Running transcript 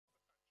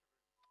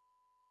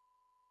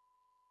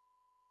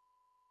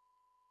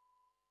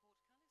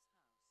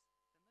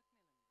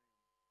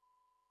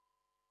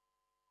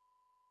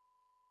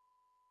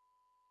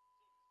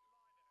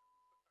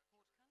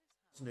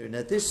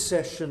Now, this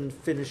session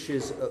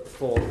finishes at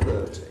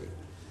 4:30,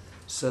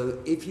 so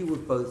if you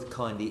would both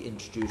kindly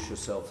introduce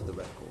yourself for the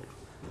record.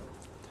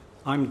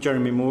 I'm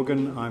Jeremy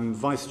Morgan. I'm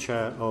Vice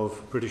Chair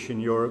of British in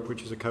Europe,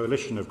 which is a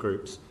coalition of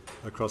groups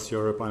across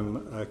Europe.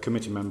 I'm a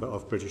committee member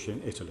of British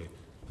in Italy.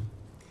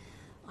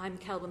 I'm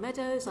Kalba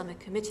Meadows. I'm a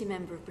committee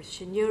member of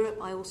British in Europe.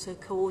 I also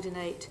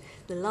coordinate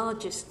the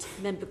largest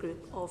member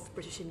group of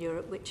British in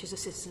Europe, which is a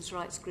citizens'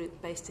 rights group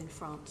based in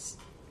France.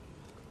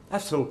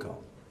 Absolutely.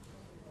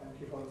 Thank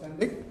you for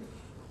attending.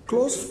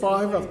 Clause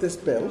 5 of this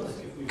bill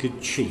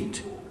Could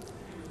cheat.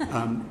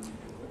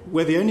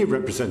 We're the only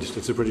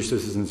representatives of British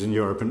citizens in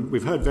Europe, and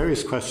we've heard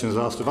various questions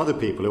asked of other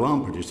people who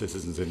aren't British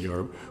citizens in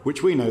Europe,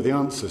 which we know the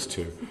answers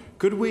to.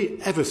 Could we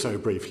ever so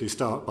briefly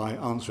start by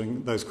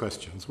answering those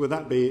questions? Would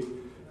that be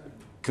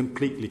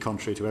completely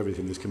contrary to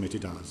everything this committee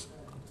does?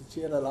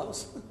 the chair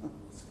allows.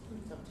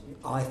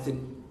 I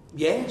think,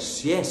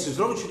 yes, as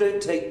long as you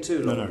don't take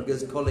too long, No.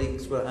 because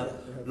colleagues will have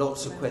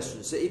lots of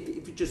questions. So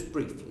if you just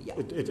briefly, yeah.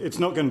 It's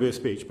not going to be a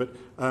speech, but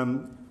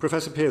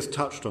Professor Pearce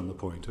touched on the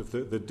point of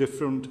the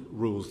different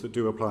rules that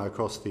do apply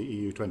across the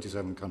EU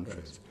 27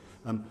 countries.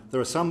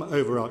 There are some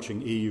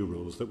overarching EU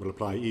rules that will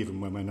apply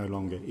even when we're no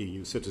longer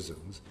EU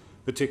citizens,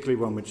 particularly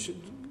one which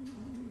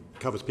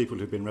covers people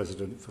who've been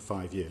resident for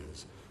 5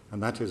 years,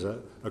 and that is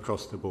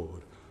across the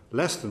board.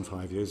 Less than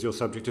 5 years, you're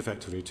subject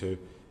effectively to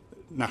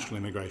national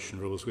immigration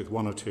rules with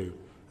one or two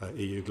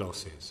EU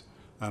glosses.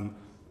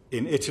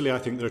 In Italy, I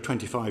think there are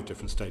 25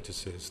 different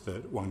statuses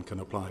that one can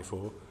apply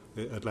for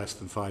at less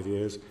than 5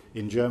 years.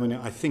 In Germany,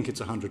 I think it's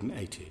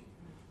 180.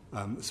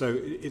 So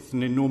it's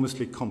an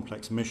enormously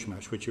complex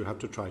mishmash which you have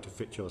to try to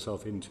fit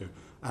yourself into,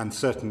 and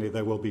certainly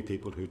there will be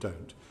people who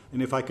don't.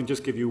 And if I can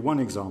just give you one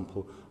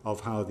example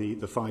of how the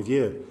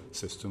 5-year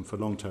system for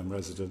long-term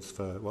residents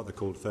for what they're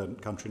called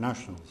third country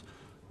nationals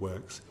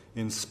works.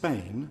 In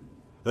Spain,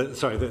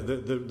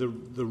 the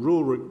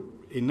rule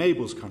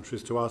enables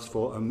countries to ask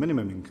for a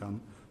minimum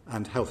income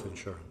and health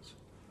insurance.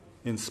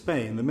 In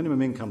Spain, the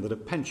minimum income that a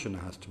pensioner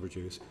has to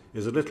produce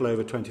is a little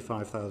over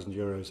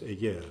 €25,000 a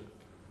year.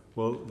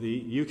 Well,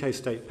 the UK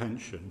state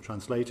pension,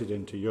 translated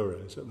into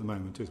euros at the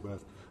moment, is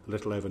worth a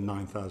little over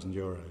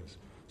 €9,000.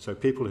 So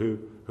people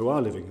who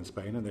are living in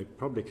Spain, and they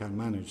probably can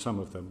manage some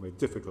of them with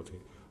difficulty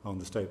on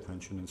the state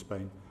pension in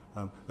Spain,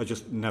 are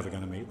just never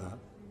going to meet that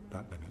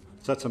limit.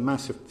 So that's a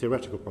massive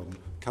theoretical problem.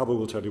 Kalba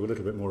will tell you a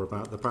little bit more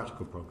about the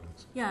practical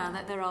problems. Yeah,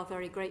 that there are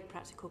very great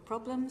practical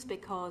problems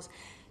because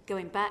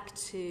going back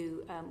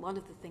to one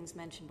of the things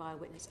mentioned by a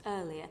witness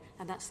earlier,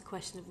 and that's the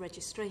question of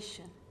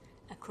registration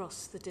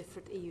across the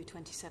different EU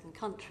 27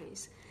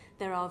 countries.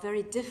 There are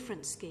very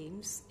different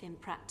schemes in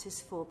practice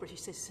for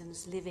British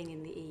citizens living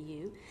in the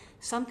EU.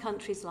 Some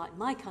countries, like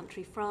my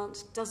country,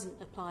 France,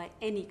 doesn't apply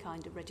any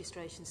kind of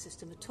registration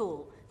system at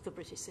all for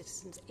British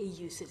citizens,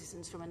 EU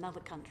citizens from another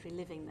country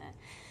living there.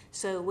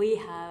 So we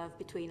have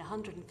between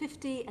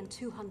 150 and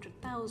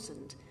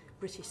 200,000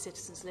 British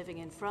citizens living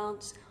in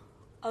France,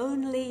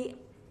 only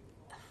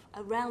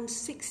around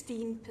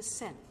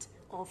 16%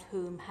 of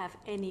whom have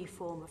any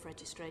form of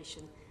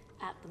registration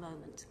at the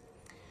moment.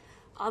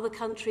 Other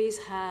countries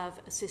have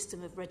a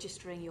system of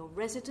registering your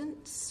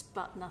residence,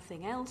 but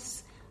nothing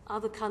else.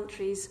 Other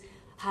countries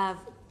have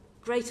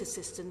greater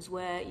systems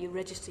where you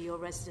register your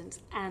residence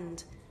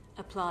and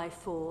apply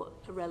for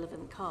a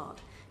relevant card.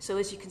 So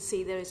as you can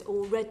see, there is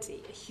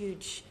already a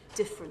huge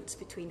difference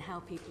between how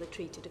people are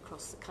treated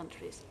across the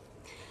countries.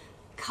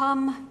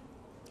 Come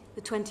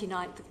the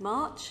 29th of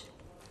March,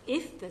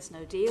 if there's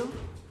no deal,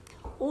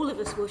 all of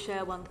us will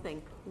share one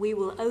thing. We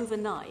will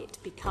overnight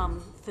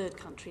become third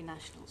country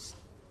nationals.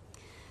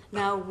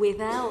 Now,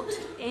 without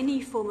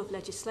any form of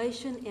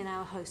legislation in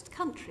our host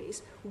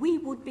countries, we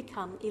would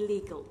become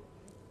illegal.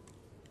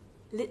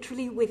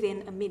 Literally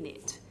within a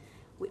minute,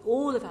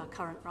 all of our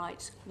current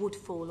rights would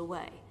fall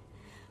away.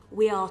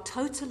 We are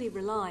totally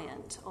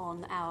reliant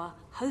on our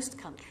host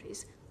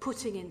countries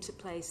putting into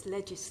place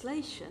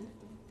legislation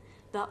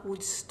that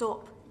would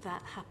stop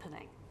that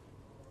happening.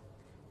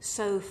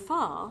 So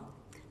far,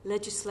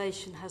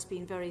 legislation has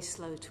been very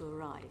slow to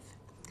arrive.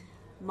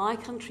 My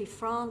country,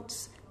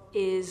 France,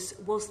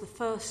 was the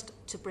first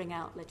to bring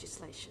out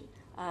legislation.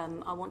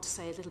 I want to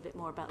say a little bit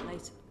more about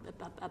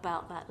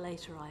that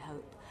later, I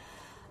hope.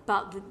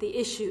 But the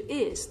issue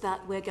is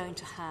that we're going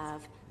to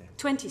have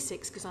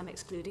 26, because I'm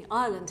excluding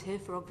Ireland here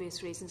for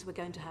obvious reasons, we're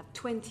going to have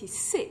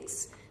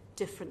 26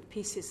 different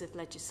pieces of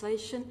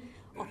legislation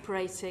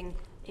operating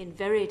in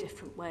very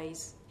different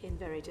ways in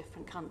very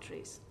different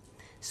countries.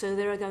 So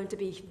there are going to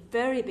be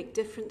very big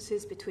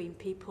differences between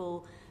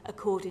people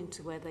according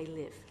to where they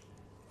live.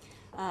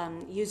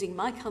 Using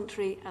my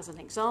country as an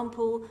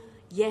example,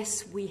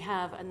 yes, we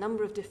have a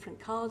number of different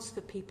cards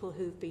for people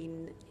who've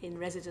been in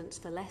residence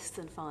for less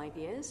than 5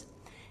 years.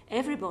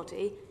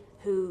 Everybody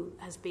who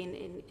has been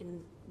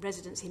in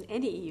residence in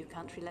any EU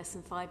country less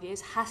than 5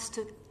 years has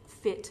to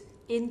fit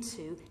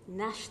into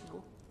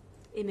national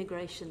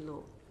immigration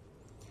law.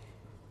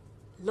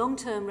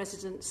 Long-term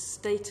residence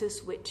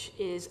status, which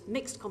is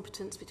mixed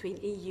competence between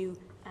EU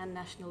and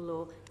national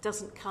law,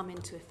 doesn't come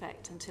into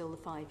effect until the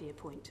 5-year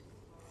point.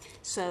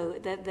 So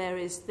that there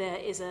is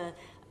a,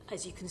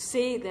 as you can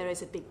see, there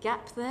is a big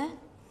gap there.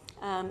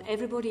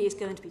 Everybody is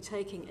going to be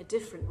taking a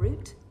different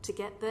route to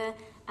get there,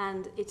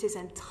 and it is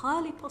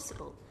entirely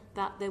possible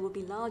that there will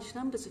be large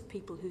numbers of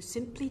people who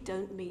simply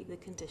don't meet the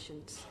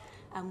conditions.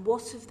 And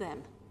what of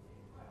them?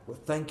 Well,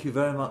 thank you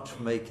very much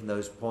for making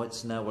those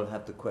points. Now we'll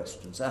have the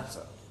questions.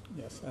 Atta.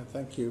 Yes, and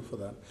thank you for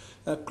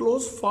that.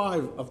 Clause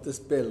 5 of this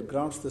bill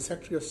grants the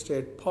Secretary of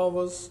State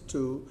powers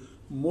to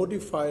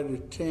modify,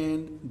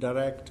 retain,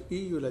 direct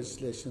EU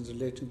legislation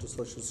relating to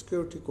social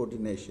security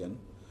coordination.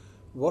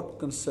 What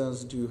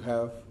concerns do you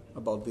have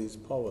about these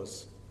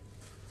powers?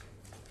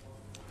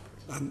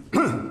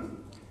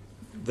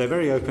 They're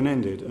very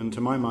open-ended, and to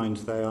my mind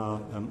they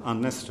are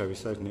unnecessary,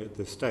 certainly at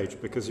this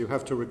stage, because you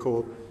have to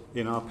recall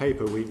in our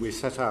paper we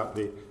set out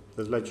the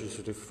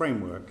legislative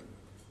framework.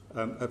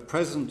 At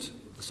present,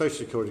 the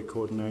social security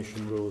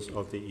coordination rules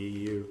of the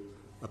EU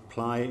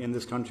apply in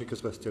this country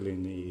because we're still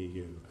in the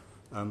EU.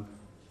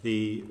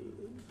 The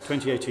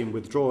 2018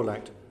 Withdrawal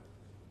Act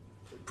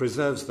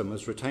preserves them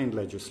as retained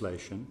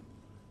legislation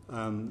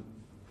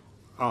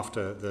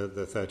after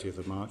the 30th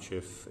of March,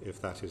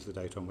 if that is the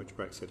date on which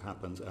Brexit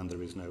happens and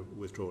there is no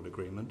withdrawal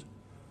agreement.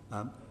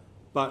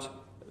 But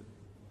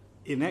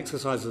in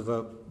exercise of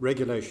a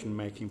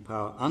regulation-making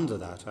power under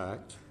that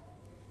Act,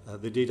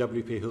 the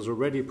DWP has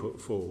already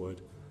put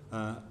forward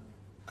a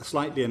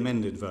slightly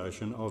amended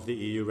version of the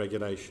EU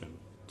regulation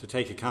to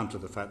take account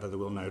of the fact that there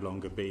will no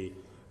longer be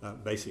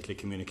basically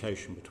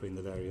communication between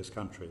the various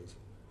countries.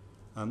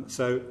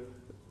 So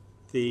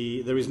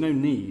there is no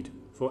need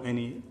for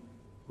any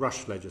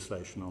rush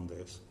legislation on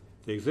this.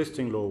 The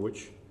existing law,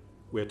 which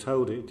we're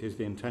told it is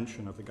the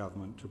intention of the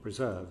government to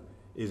preserve,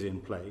 is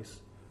in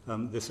place.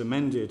 This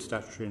amended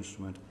statutory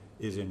instrument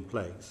is in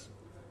place.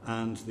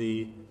 And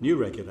the new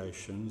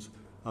regulations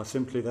are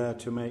simply there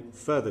to make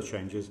further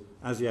changes,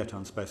 as yet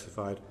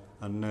unspecified,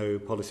 and no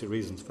policy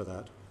reasons for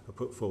that are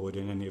put forward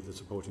in any of the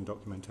supporting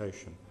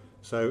documentation.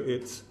 So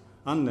it's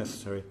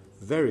unnecessary,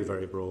 very,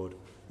 very broad,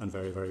 and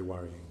very, very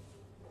worrying.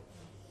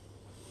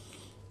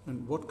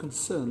 And what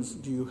concerns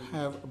do you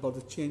have about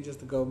the changes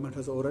the government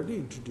has already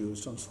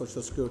introduced on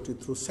social security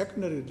through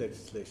secondary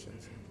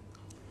legislations?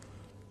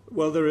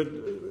 Well,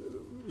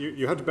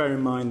 you have to bear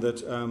in mind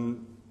that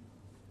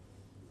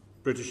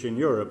British in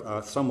Europe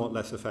are somewhat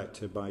less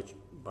affected by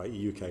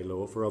UK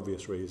law for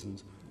obvious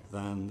reasons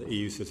than the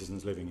EU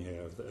citizens living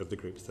here, of the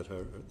groups that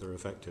are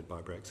affected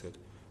by Brexit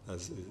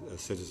as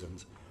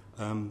citizens.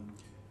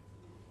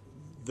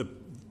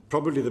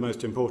 Probably the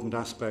most important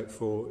aspect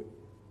for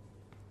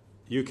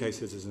UK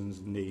citizens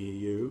in the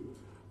EU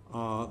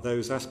are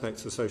those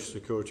aspects of social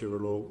security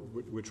law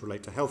which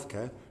relate to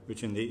healthcare,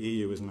 which in the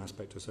EU is an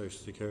aspect of social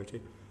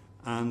security,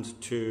 and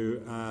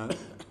to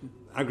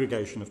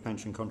aggregation of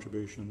pension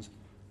contributions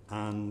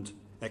and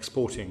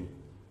exporting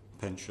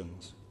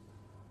pensions.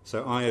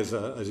 So I, as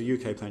a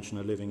UK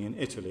pensioner living in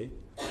Italy,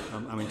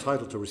 I'm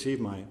entitled to receive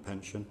my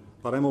pension,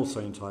 but I'm also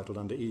entitled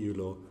under EU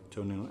law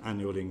to an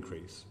annual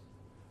increase.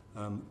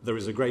 There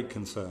is a great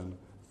concern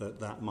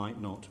that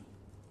might not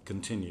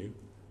continue,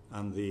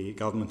 and the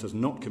government has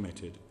not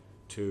committed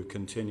to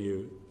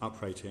continue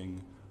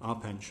uprating our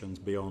pensions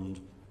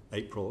beyond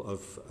April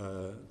of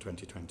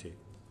 2020.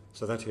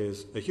 So that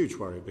is a huge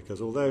worry,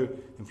 because although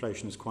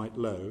inflation is quite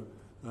low,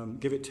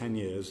 give it 10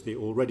 years, the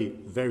already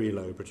very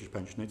low British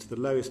pension, it's the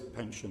lowest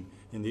pension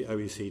in the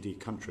OECD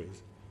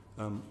countries,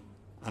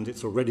 and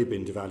it's already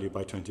been devalued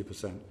by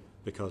 20%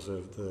 because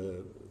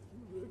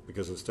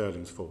of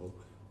sterling's fall.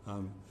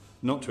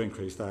 Not to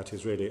increase that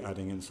is really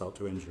adding insult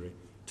to injury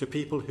to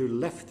people who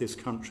left this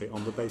country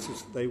on the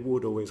basis that they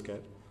would always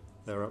get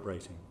their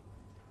uprating.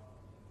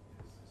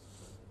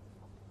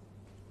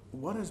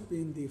 What has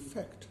been the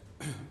effect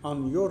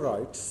on your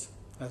rights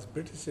as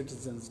British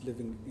citizens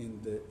living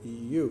in the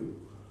EU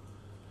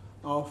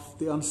of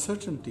the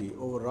uncertainty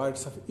over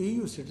rights of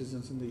EU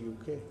citizens in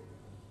the UK?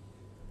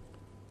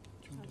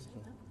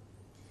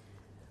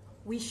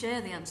 We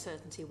share the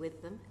uncertainty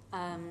with them.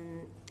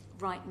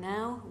 Right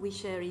now, we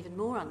share even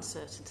more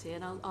uncertainty,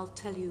 and I'll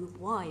tell you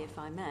why, if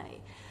I may.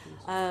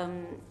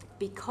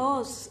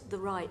 Because the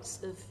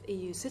rights of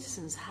EU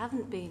citizens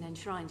haven't been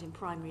enshrined in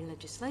primary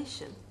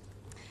legislation,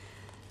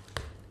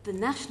 the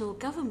national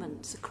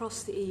governments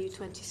across the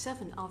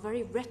EU27 are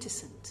very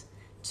reticent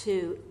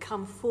to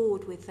come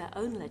forward with their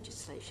own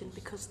legislation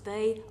because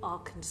they are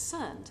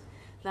concerned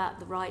that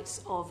the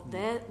rights of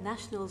their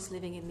nationals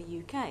living in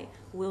the UK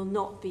will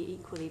not be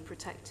equally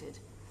protected.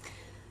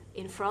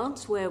 In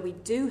France, where we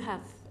do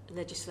have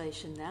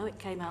legislation now, it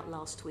came out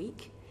last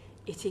week,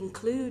 it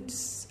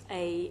includes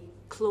a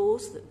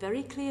clause that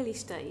very clearly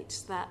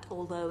states that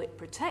although it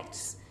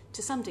protects,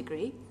 to some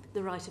degree,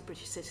 the right of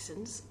British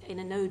citizens in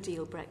a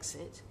no-deal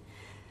Brexit,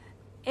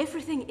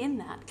 everything in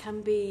that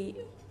can be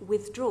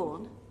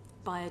withdrawn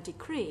by a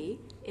decree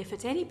if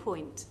at any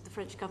point the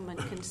French government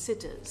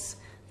considers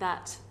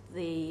that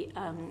the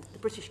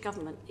British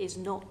government is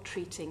not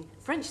treating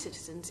French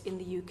citizens in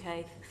the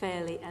UK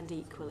fairly and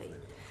equally.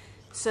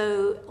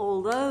 So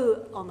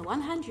although on the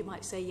one hand you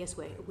might say, yes,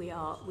 we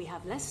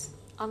have less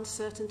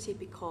uncertainty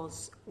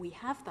because we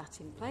have that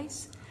in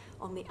place.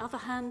 On the other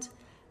hand,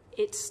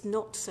 it's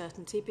not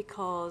certainty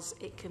because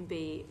it can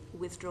be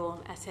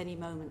withdrawn at any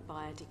moment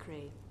by a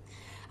decree.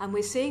 And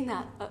we're seeing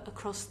that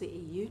across the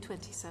EU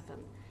 27,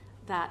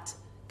 that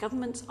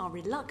governments are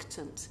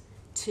reluctant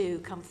to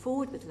come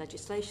forward with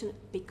legislation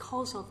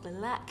because of the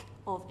lack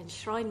of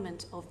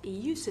enshrinement of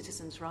EU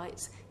citizens'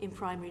 rights in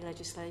primary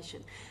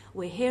legislation.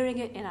 We're hearing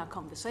it in our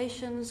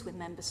conversations with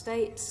member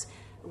states.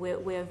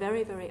 We're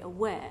very, very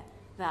aware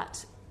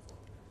that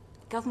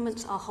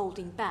governments are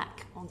holding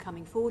back on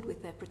coming forward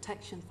with their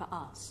protection for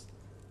us.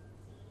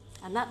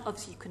 And that,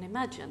 obviously, you can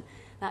imagine,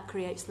 that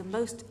creates the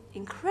most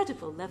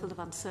incredible level of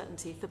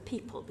uncertainty for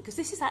people, because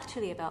this is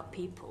actually about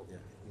people.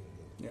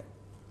 Yeah.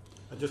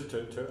 And just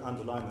to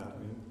underline that, I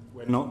mean,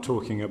 we're not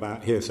talking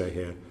about hearsay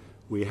here.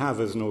 We have,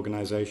 as an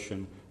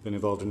organisation, been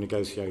involved in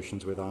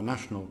negotiations with our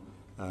national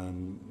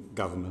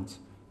governments,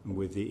 and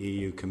with the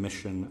EU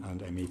Commission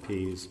and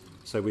MEPs.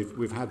 So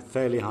we've had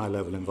fairly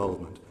high-level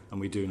involvement, and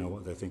we do know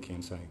what they're thinking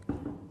and saying.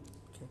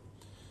 Okay.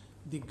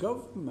 The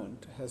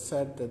government has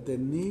said that they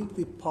need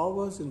the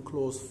powers in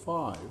Clause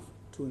 5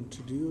 to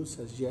introduce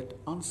as yet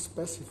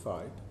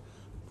unspecified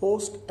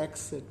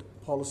post-exit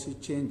policy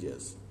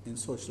changes in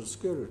social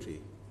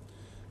security.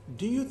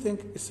 Do you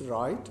think it's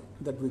right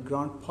that we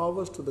grant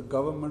powers to the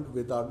government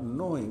without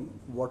knowing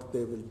what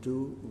they will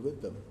do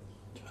with them?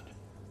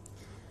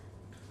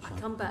 I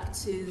come back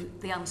to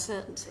the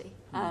uncertainty.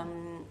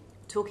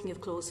 Talking of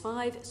Clause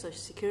 5, Social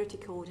Security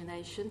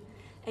coordination,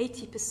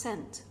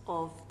 80%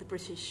 of the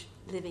British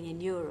living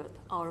in Europe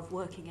are of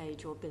working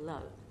age or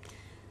below.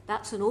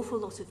 That's an awful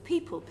lot of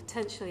people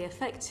potentially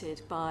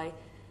affected by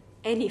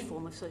any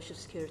form of social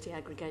security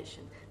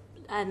aggregation.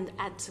 And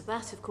add to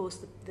that, of course,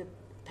 the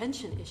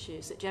pension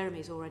issues that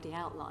Jeremy's already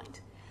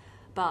outlined.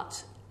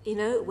 But, you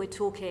know, we're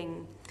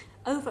talking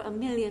over 1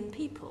 million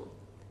people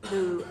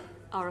who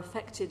are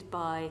affected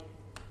by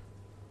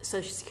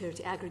social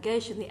security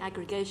aggregation, the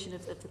aggregation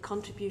of the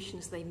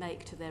contributions they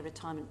make to their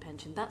retirement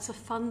pension. That's a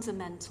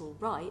fundamental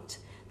right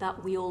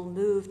that we all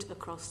moved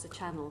across the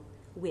channel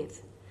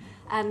with.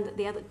 And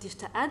the other, just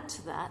to add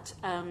to that,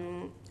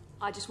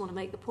 I just want to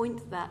make the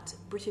point that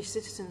British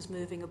citizens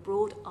moving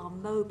abroad are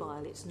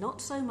mobile. It's not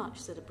so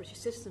much that a British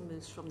citizen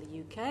moves from the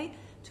UK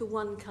to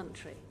one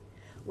country.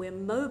 We're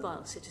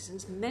mobile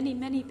citizens. Many,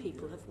 many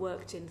people have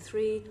worked in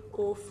 3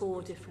 or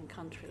 4 different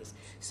countries.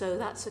 So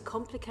that's a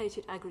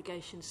complicated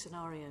aggregation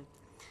scenario.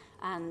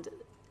 And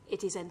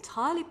it is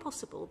entirely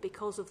possible,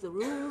 because of the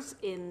rules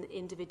in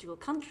individual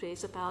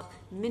countries about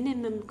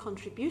minimum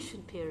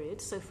contribution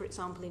periods. So, for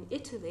example, in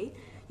Italy,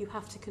 you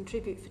have to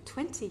contribute for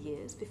 20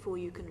 years before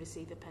you can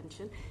receive a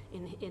pension.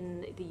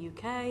 In the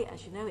UK,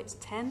 as you know, it's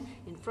 10.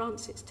 In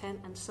France, it's 10,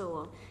 and so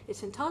on.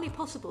 It's entirely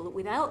possible that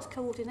without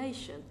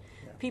coordination,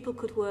 people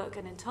could work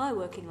an entire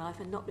working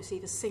life and not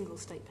receive a single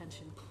state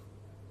pension.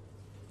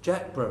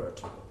 Jack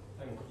Browett.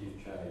 Thank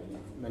you, Chair. You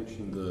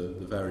mentioned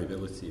the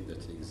variability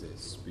that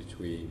exists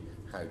between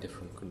how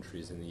different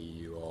countries in the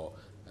EU are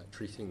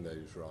treating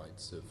those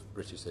rights of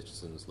British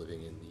citizens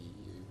living in the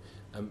EU.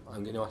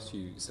 I'm going to ask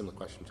you a similar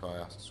question to I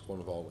asked one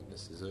of our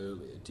witnesses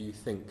earlier. Do you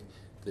think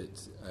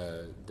that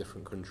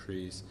different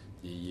countries,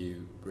 the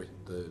EU,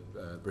 the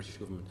British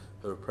government,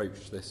 have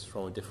approached this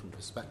from a different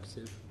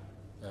perspective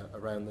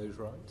around those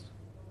rights?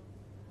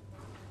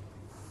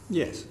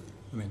 Yes.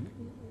 I mean,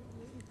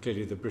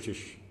 clearly the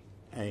British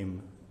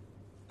aim,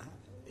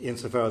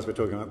 insofar as we're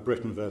talking about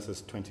Britain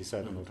versus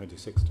 27 or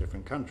 26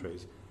 different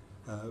countries,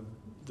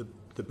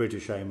 the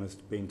British aim has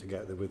been to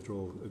get the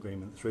withdrawal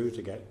agreement through,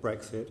 to get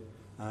Brexit,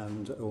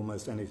 and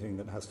almost anything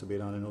that has to be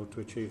done in order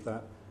to achieve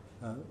that,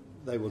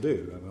 they will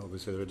do. I mean,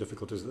 obviously there are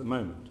difficulties at the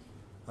moment.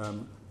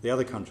 The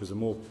other countries are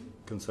more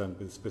concerned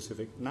with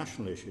specific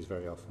national issues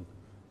very often.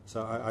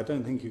 So I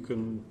don't think you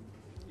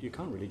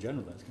can't really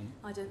generalise, can you?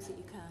 I don't think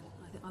you can.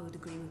 I would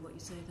agree with what you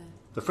say there.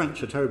 The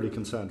French are terribly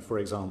concerned, for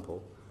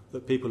example,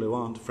 that people who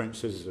aren't French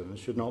citizens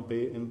should not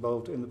be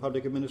involved in the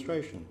public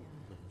administration.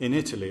 In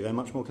Italy, they're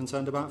much more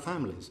concerned about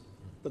families.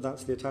 But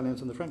that's the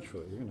Italians and the French for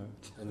you, you know.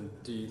 And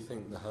do you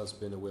think there has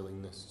been a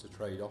willingness to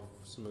trade off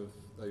some of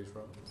those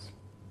rights?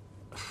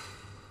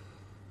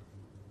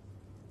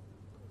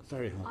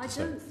 Very hard to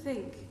say. I don't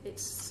think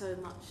it's so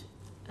much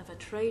of a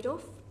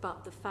trade-off,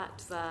 but the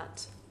fact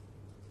that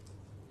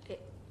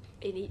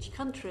in each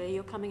country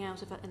you're coming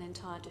out of an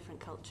entire different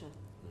culture.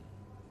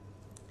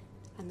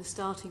 And the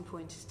starting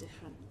point is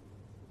different.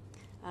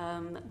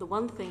 The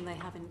one thing they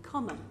have in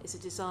common is a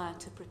desire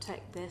to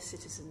protect their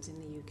citizens in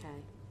the UK.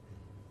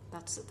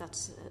 That's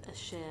a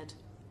shared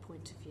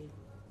point of view.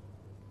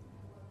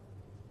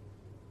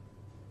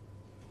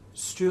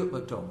 Stuart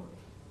MacDonald.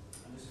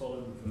 I'm just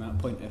following from that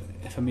point,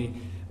 if I may,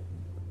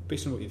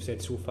 based on what you've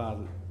said so far,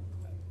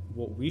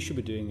 what we should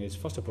be doing is,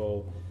 first of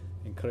all,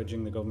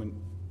 encouraging the government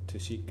to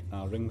seek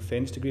a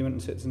ring-fenced agreement on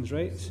citizens'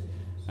 rights,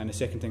 and the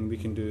second thing we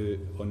can do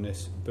on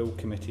this bill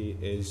committee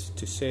is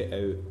to set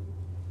out,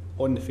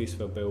 on the face of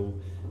a bill,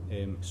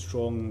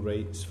 strong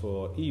rights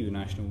for EU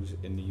nationals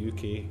in the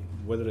UK,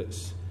 whether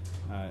it's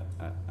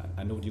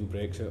a no-deal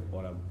Brexit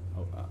or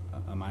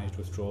a managed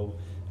withdrawal,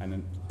 and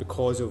then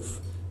because of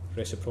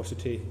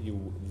reciprocity,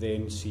 you'll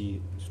then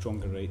see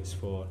stronger rights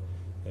for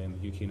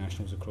UK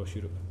nationals across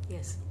Europe.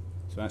 Yes.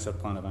 So that's our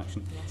plan of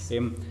action. Yes.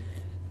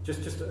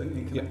 Just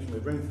in connection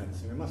with ring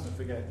fencing, we mustn't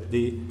forget that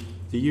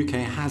the UK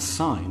has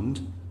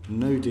signed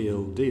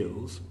no-deal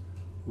deals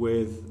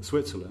with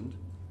Switzerland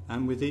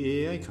and with the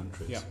EEA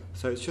countries. Yeah.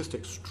 So it's just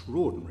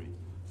extraordinary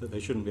that they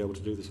shouldn't be able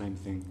to do the same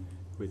thing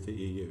with the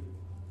EU.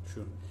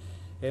 Sure.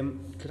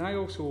 Could I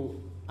also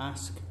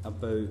ask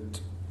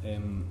about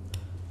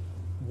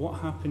what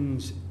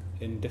happens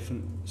in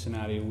different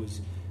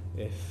scenarios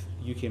if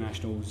UK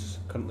nationals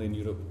currently in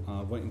Europe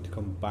are wanting to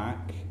come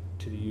back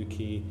to the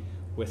UK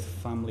with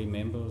family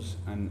members,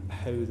 and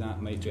how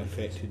that might be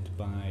affected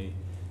by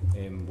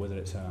whether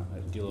it's a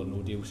deal or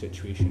no deal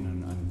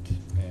situation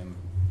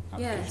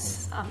and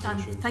yes,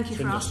 thank you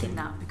for asking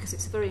that, because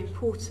it's a very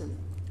important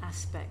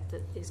aspect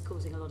that is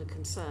causing a lot of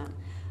concern.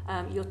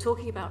 You're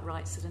talking about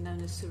rights that are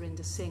known as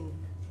Surinder Singh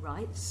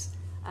rights.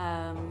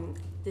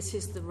 This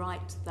is the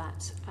right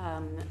that,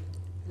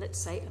 let's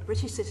say, a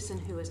British citizen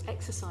who has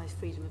exercised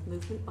freedom of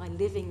movement by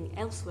living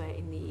elsewhere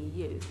in the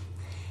EU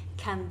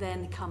can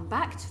then come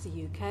back to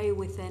the UK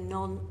with their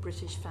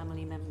non-British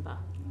family member.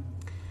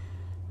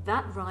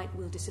 That right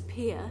will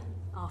disappear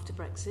after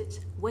Brexit,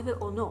 whether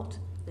or not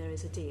there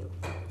is a deal.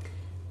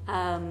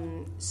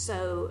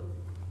 So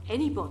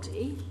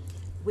anybody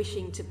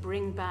wishing to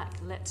bring back,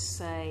 let's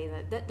say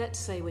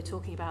we're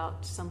talking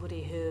about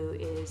somebody who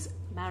is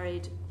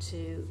married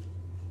to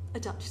a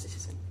Dutch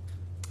citizen.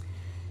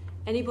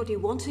 Anybody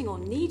wanting or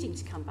needing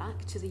to come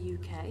back to the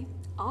UK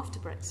after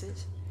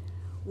Brexit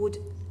would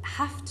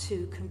have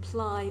to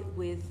comply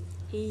with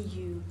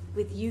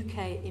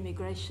UK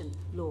immigration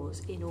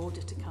laws in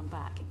order to come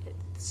back.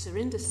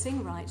 Surinder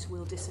Singh rights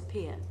will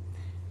disappear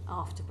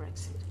after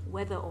Brexit,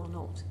 whether or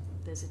not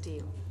there's a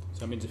deal. So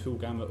that means a full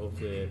gamut of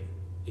the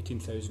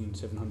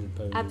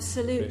 £18,700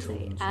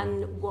 absolutely,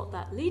 and what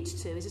that leads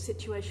to is a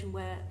situation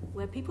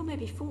where people may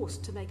be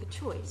forced to make a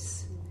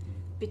choice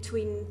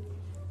between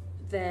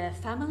their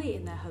family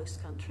in their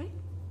host country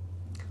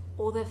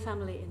or their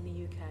family in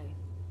the UK.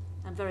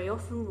 And very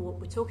often what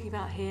we're talking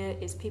about here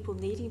is people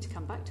needing to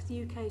come back to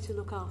the UK to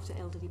look after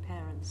elderly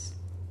parents.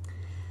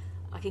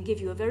 I can give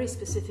you a very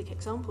specific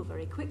example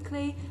very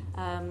quickly.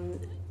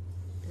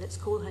 Let's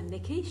call her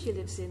Nikki. She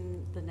lives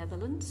in the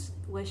Netherlands,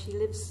 where she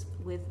lives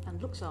with and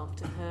looks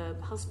after her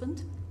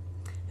husband,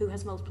 who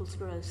has multiple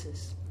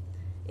sclerosis.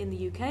 In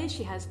the UK,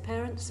 she has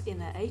parents in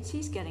their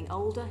 80s, getting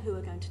older, who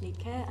are going to need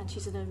care, and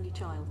she's an only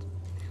child.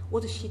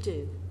 What does she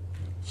do?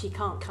 She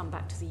can't come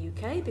back to the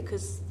UK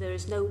because there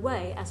is no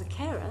way, as a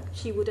carer,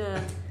 she would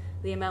earn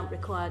the amount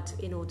required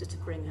in order to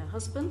bring her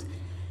husband.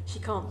 She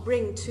can't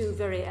bring two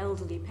very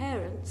elderly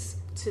parents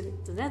to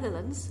the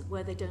Netherlands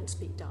where they don't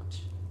speak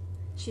Dutch.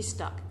 She's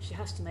stuck. She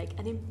has to make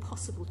an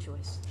impossible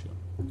choice. Sure.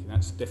 Okay,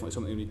 that's definitely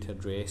something we need to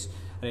address.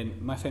 And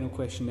then my final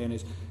question then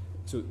is,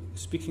 so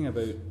speaking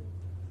about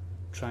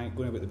going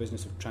about the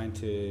business of trying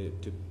to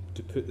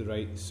put the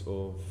rights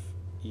of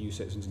EU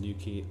citizens in the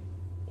UK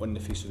on the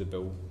face of the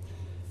bill,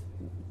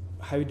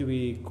 how do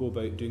we go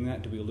about doing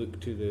that? Do we look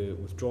to the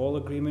withdrawal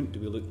agreement?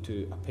 Do we look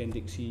to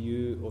Appendix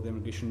EU of the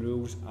immigration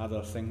rules? Are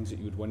there things that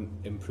you would want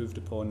improved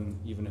upon,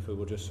 even if we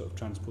were just sort of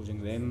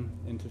transposing them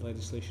into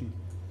legislation?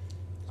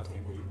 I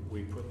think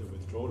we put the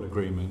withdrawal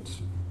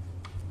agreement,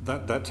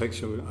 that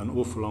takes you an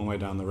awful long way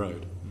down the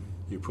road.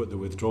 You put the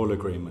withdrawal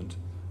agreement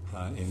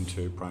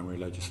into primary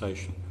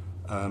legislation.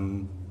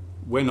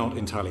 We're not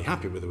entirely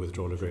happy with the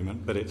withdrawal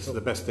agreement, but it's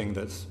the best thing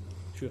that's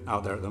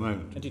out there at the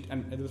moment. Indeed,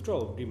 and the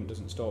withdrawal agreement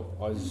doesn't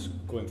stop us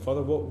going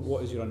further.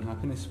 What is your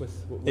unhappiness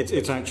with?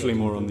 It's actually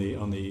more on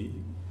the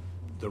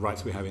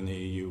rights we have in the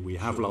EU. We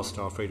have lost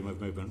our freedom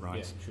of movement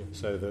rights. Yeah, sure.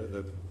 So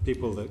the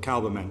people that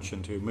Kalba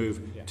mentioned who move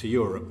to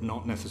Europe,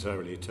 not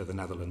necessarily to the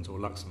Netherlands or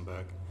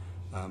Luxembourg,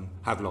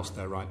 have lost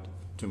their right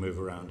to move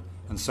around.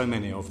 And so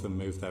many of them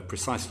move there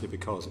precisely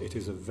because it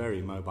is a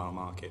very mobile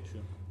market.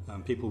 Sure.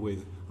 People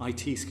with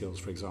IT skills,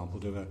 for example,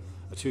 do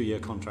a 2-year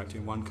contract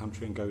in one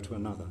country and go to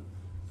another.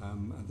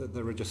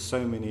 There are just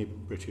so many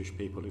British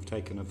people who've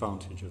taken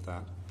advantage of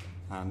that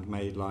and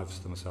made lives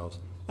for themselves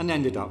and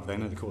ended up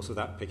then, in the course of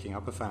that, picking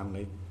up a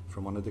family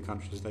from one of the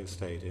countries they've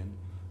stayed in.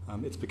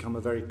 It's become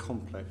a very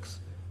complex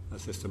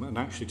system, and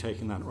actually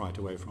taking that right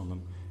away from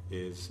them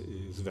is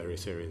very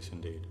serious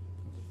indeed.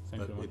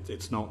 Thank you.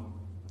 It's not,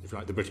 if you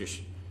like, the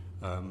British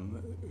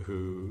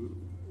who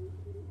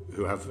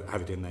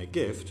have it in their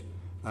gift.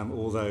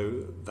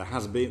 Although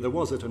there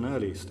was at an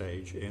early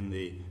stage in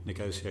the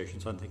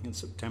negotiations, I think in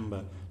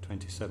September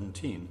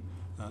 2017,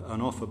 an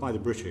offer by the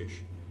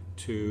British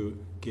to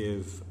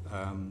give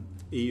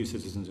EU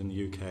citizens in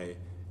the UK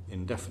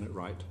indefinite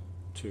right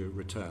to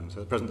return.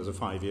 So at present there's a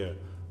 5-year,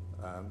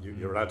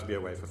 you're allowed to be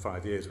away for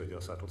 5 years with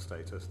your settled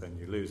status, then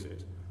you lose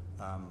it.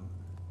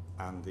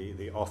 And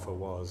the offer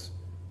was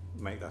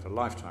make that a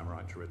lifetime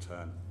right to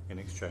return in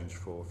exchange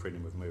for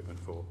freedom of movement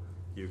for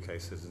UK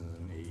citizens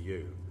in the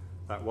EU.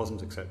 That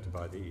wasn't accepted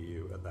by the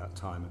EU at that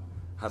time. It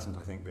hasn't,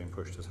 I think, been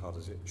pushed as hard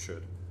as it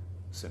should.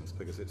 since,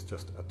 because it's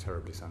just a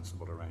terribly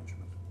sensible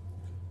arrangement.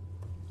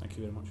 Thank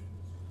you very much.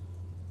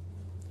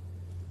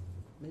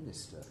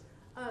 Minister.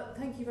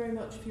 Thank you very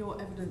much for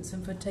your evidence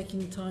and for taking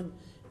the time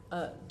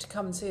to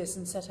come and see us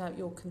and set out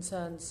your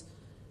concerns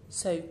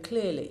so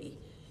clearly.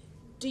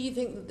 Do you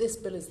think that this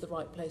bill is the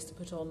right place to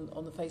put on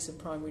the face of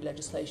primary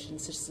legislation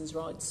citizens'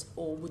 rights,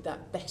 or would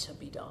that better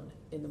be done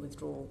in the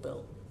withdrawal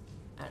bill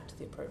at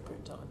the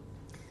appropriate time?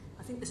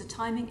 I think there's a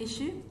timing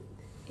issue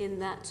in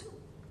that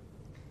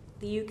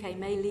the UK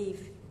may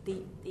leave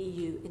the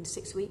EU in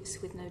 6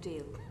 weeks with no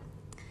deal.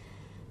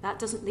 That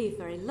doesn't leave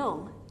very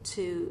long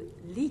to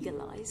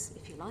legalise,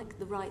 if you like,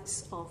 the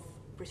rights of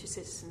British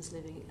citizens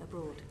living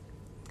abroad.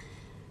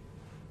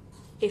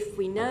 If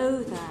we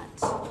know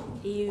that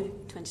EU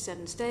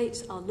 27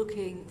 states are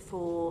looking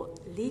for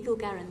legal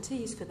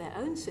guarantees for their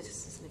own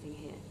citizens living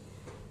here,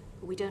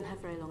 we don't have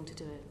very long to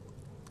do it.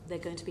 They're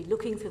going to be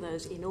looking for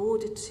those in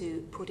order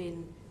to put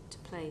into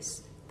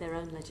place their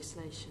own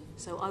legislation.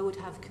 So I would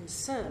have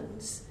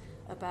concerns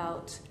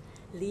about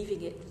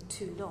leaving it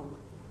too long.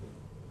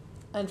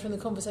 And from the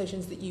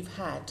conversations that you've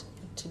had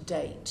to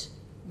date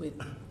with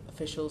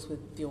officials,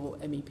 with your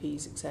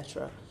MEPs,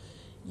 etc.,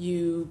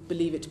 you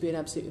believe it to be an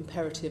absolute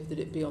imperative that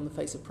it be on the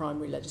face of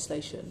primary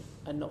legislation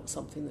and not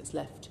something that's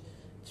left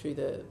through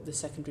the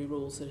secondary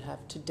rules that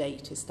have to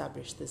date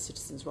established the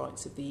citizens'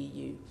 rights of the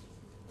EU,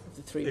 of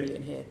the 3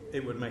 million here.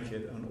 It would make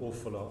it an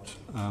awful lot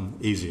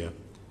easier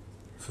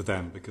for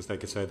them, because they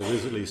could say there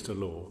is at least a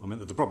law. I mean,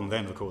 the problem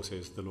then, of course,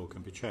 is the law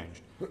can be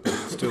changed. But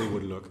it still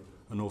would look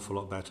an awful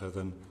lot better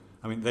than...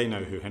 I mean, they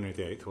know who Henry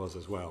VIII was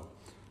as well,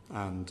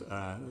 and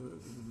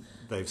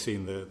they've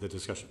seen the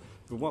discussion.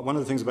 One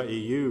of the things about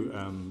EU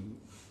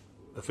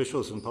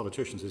officials and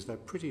politicians is they're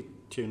pretty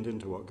tuned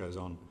into what goes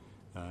on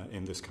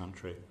in this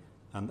country,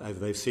 and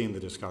they've seen the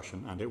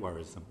discussion, and it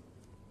worries them.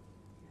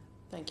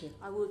 Thank you.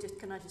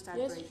 Can I just add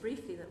Yes. very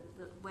briefly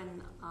that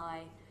when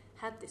I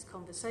had this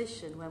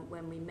conversation,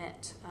 when we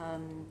met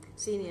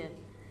senior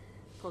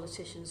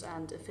politicians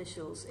and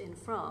officials in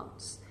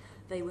France,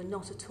 they were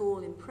not at all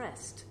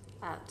impressed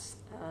at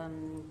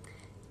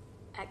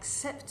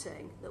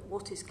accepting that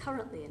what is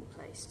currently in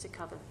place to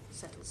cover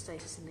settled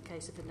status in the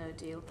case of a no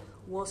deal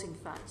was in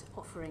fact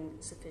offering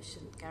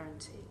sufficient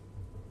guarantee.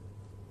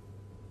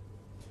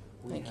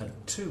 We have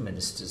two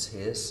ministers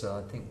here, so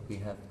I think we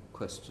have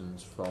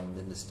questions from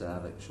Minister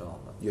Alex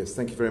Sharma. Yes,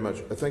 thank you very much.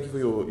 Thank you for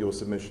your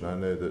submission. I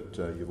know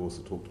that you've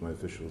also talked to my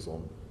officials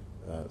on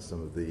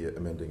some of the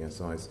amending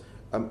SIs.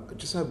 I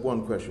just have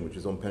one question, which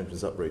is on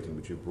pensions uprating,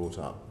 which you brought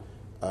up.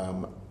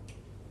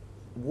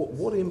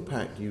 What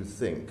impact do you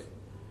think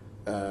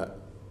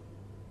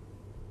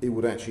it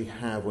would actually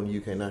have on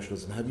UK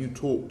nationals, and have you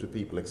talked to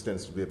people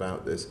extensively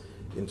about this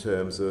in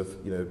terms of,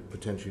 you know,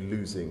 potentially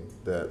losing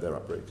their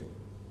uprating?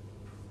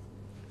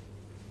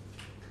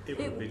 It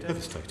would be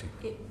devastating.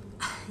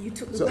 You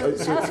took the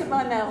words out of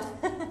my mouth.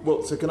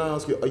 Well, so can I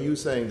ask you, are you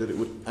saying that it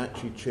would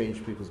actually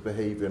change people's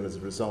behaviour, and as a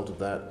result of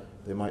that,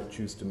 they might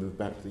choose to move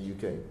back to the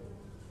UK?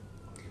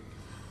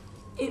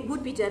 It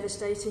would be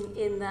devastating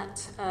in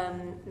that,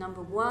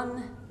 number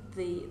one,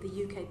 the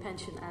UK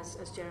pension, as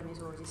Jeremy has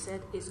already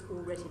said, is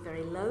already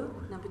very low.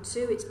 Number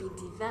two, it's been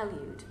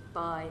devalued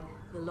by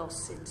the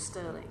loss in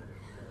sterling.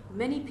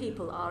 Many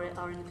people are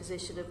in a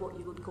position of what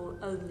you would call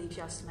only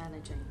just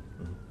managing.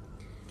 Mm-hmm.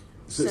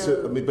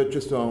 So, I mean, but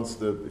just to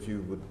answer if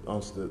you would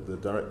answer the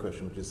direct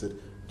question, which is that,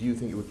 do you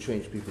think it would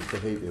change people's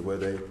behaviour where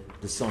they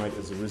decide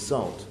as a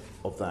result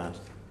of that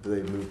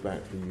they move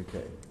back to the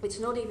UK? It's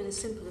not even as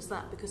simple as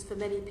that, because for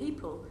many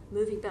people,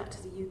 moving back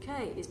to the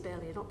UK is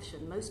barely an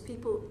option. Most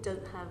people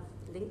don't have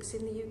links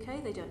in the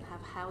UK, they don't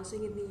have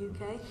housing in the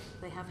UK,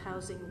 they have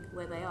housing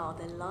where they are,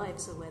 their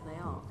lives are where they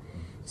are.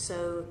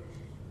 So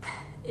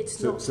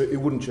it's not... So it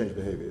wouldn't change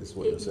behaviour, is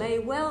what you're saying? It may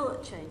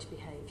well change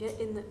behaviour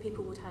in that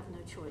people would have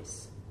no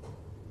choice.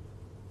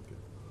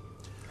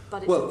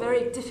 But it's a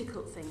very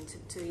difficult thing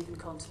to even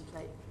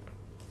contemplate.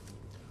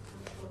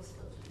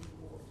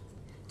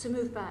 To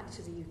move back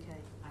to the UK.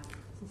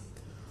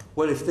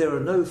 Well, if there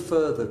are no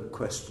further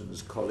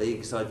questions,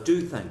 colleagues, I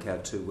do thank our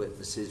two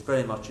witnesses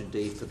very much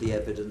indeed for the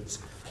evidence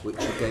which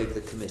you gave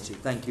the committee.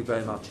 Thank you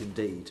very much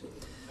indeed.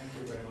 Thank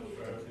you very much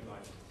for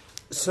inviting.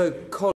 So,